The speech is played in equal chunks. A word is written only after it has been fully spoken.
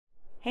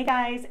Hey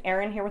guys,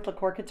 Erin here with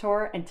LaCkore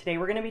Couture, and today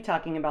we're going to be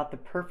talking about the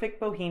perfect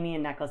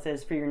Bohemian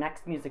necklaces for your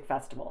next music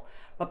festival.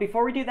 But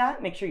before we do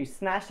that, make sure you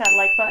smash that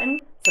like button,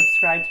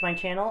 subscribe to my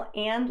channel,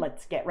 and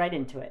let's get right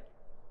into it.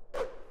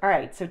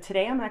 Alright, so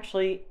today I'm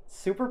actually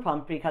super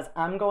pumped because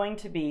I'm going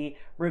to be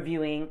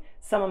reviewing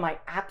some of my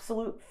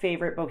absolute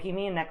favorite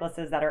Bohemian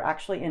necklaces that are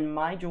actually in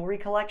my jewelry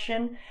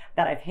collection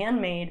that I've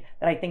handmade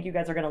that I think you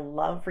guys are going to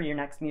love for your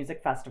next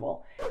music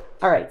festival.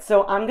 Alright,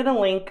 so I'm going to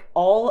link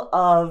all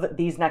of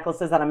these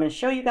necklaces that I'm going to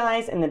show you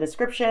guys in the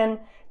description.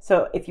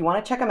 So if you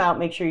want to check them out,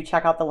 make sure you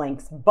check out the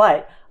links.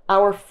 But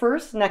our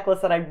first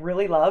necklace that I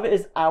really love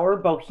is our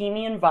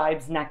Bohemian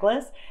Vibes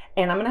necklace.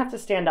 And I'm going to have to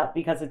stand up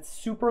because it's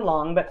super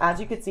long. But as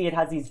you can see, it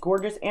has these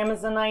gorgeous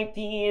Amazonite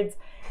beads.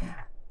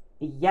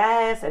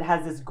 Yes, it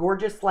has this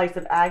gorgeous slice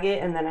of agate.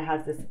 And then it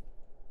has this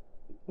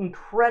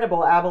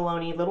incredible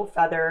abalone little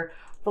feather,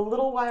 the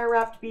little wire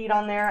wrapped bead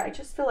on there. I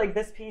just feel like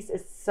this piece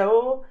is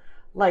so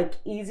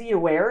easy to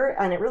wear,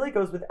 and it really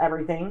goes with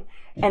everything.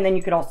 And then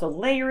you could also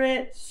layer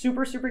it.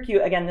 Super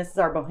cute. Again, this is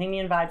our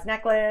Bohemian Vibes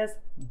necklace.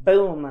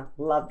 Boom,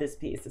 love this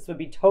piece. This would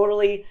be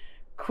totally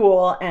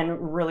cool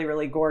and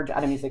really gorge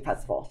at a music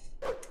festival.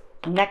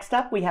 Next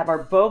up, we have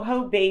our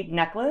Boho Babe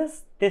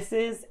necklace. This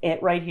is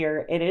it right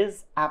here. It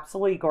is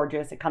absolutely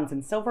gorgeous. It comes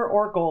in silver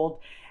or gold.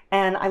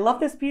 And I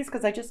love this piece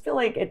because I just feel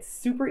like it's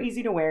super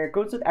easy to wear. It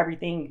goes with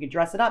everything. You can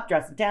dress it up,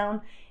 dress it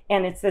down.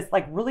 And it's this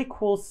really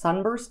cool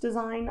sunburst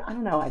design. I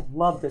don't know, I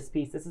love this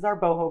piece. This is our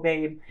Boho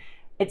Babe.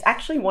 It's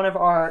actually one of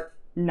our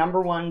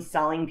 #1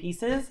 selling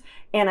pieces.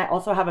 And I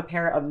also have a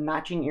pair of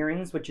matching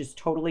earrings, which is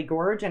totally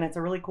gorge. And it's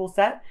a really cool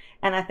set.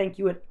 And I think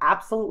you would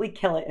absolutely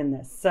kill it in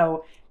this.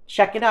 So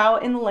check it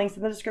out in the links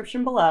in the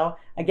description below.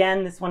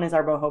 Again, this one is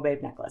our Boho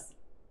Babe necklace.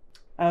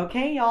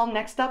 Okay, y'all,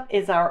 next up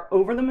is our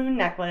Over the Moon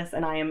necklace,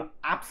 and I am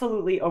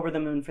absolutely over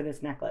the moon for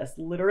this necklace.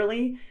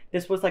 Literally,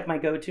 this was like my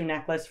go-to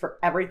necklace for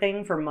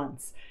everything for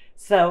months.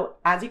 So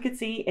as you can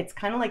see, it's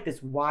kind of like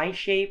this Y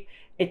shape.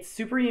 It's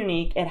super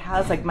unique. It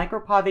has like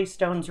micro pave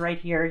stones right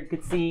here. You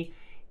could see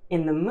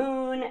in the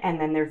moon, and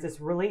then there's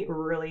this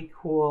really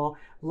cool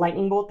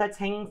lightning bolt that's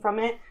hanging from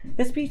it.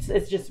 This piece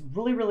is just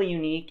really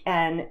unique,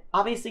 and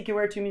obviously you can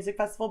wear it to a music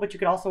festival, but you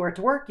could also wear it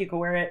to work. You can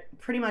wear it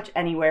pretty much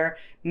anywhere.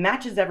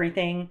 Matches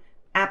everything.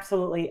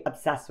 Absolutely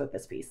obsessed with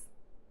this piece.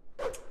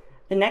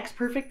 The next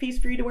perfect piece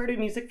for you to wear to a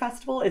music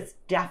festival is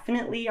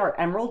definitely our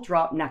Emerald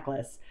Drop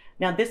necklace.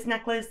 Now this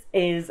necklace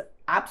is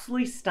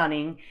absolutely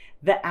stunning.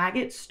 The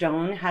agate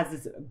stone has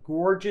this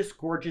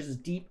gorgeous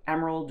deep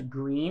emerald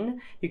green.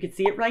 You can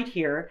see it right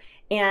here.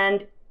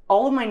 And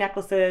all of my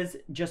necklaces,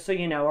 just so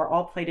you know, are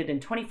all plated in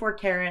 24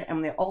 karat,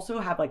 and they also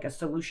have like a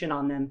solution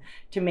on them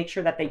to make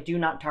sure that they do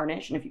not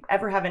tarnish. And if you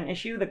ever have an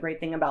issue, the great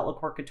thing about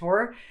LaCkore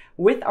Couture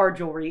with our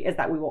jewelry is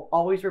that we will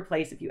always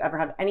replace if you ever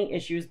have any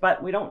issues,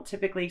 but we don't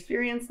typically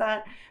experience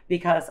that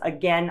because,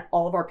 again,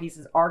 all of our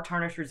pieces are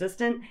tarnish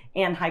resistant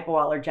and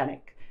hypoallergenic.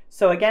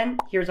 So again,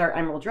 here's our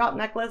Emerald Drop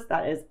necklace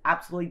that is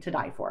absolutely to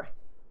die for.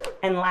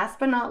 And last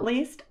but not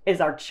least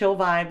is our Chill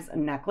Vibes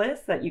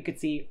necklace that you could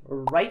see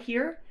right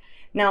here.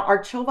 Now,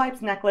 our Chill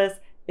Vibes necklace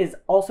is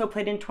also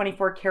plated in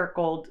 24 karat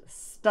gold.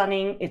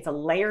 Stunning. It's a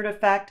layered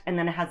effect, and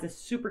then it has this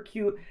super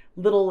cute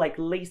little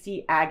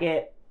lacy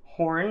agate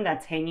horn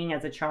that's hanging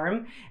as a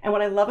charm. And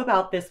what I love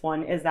about this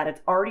one is that it's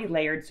already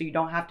layered, so you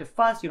don't have to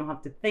fuss, you don't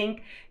have to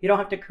think, you don't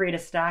have to create a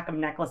stack of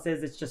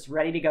necklaces. It's just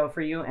ready to go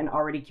for you and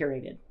already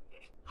curated.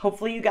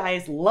 Hopefully you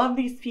guys love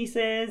these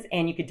pieces,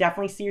 and you could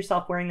definitely see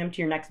yourself wearing them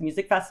to your next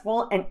music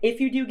festival. And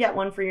if you do get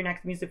one for your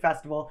next music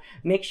festival,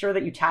 make sure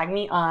that you tag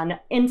me on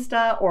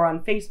Insta or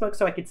on Facebook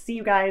so I could see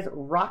you guys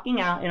rocking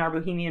out in our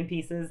Bohemian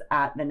pieces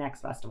at the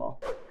next festival.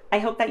 I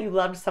hope that you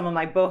loved some of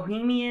my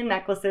Bohemian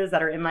necklaces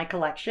that are in my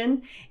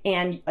collection.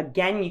 And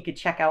again, you could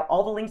check out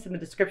all the links in the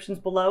descriptions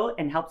below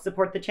and help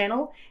support the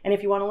channel. And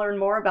if you want to learn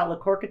more about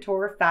LaCkore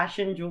Couture,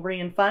 fashion, jewelry,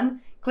 and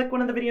fun, click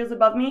one of the videos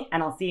above me,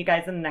 and I'll see you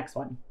guys in the next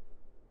one.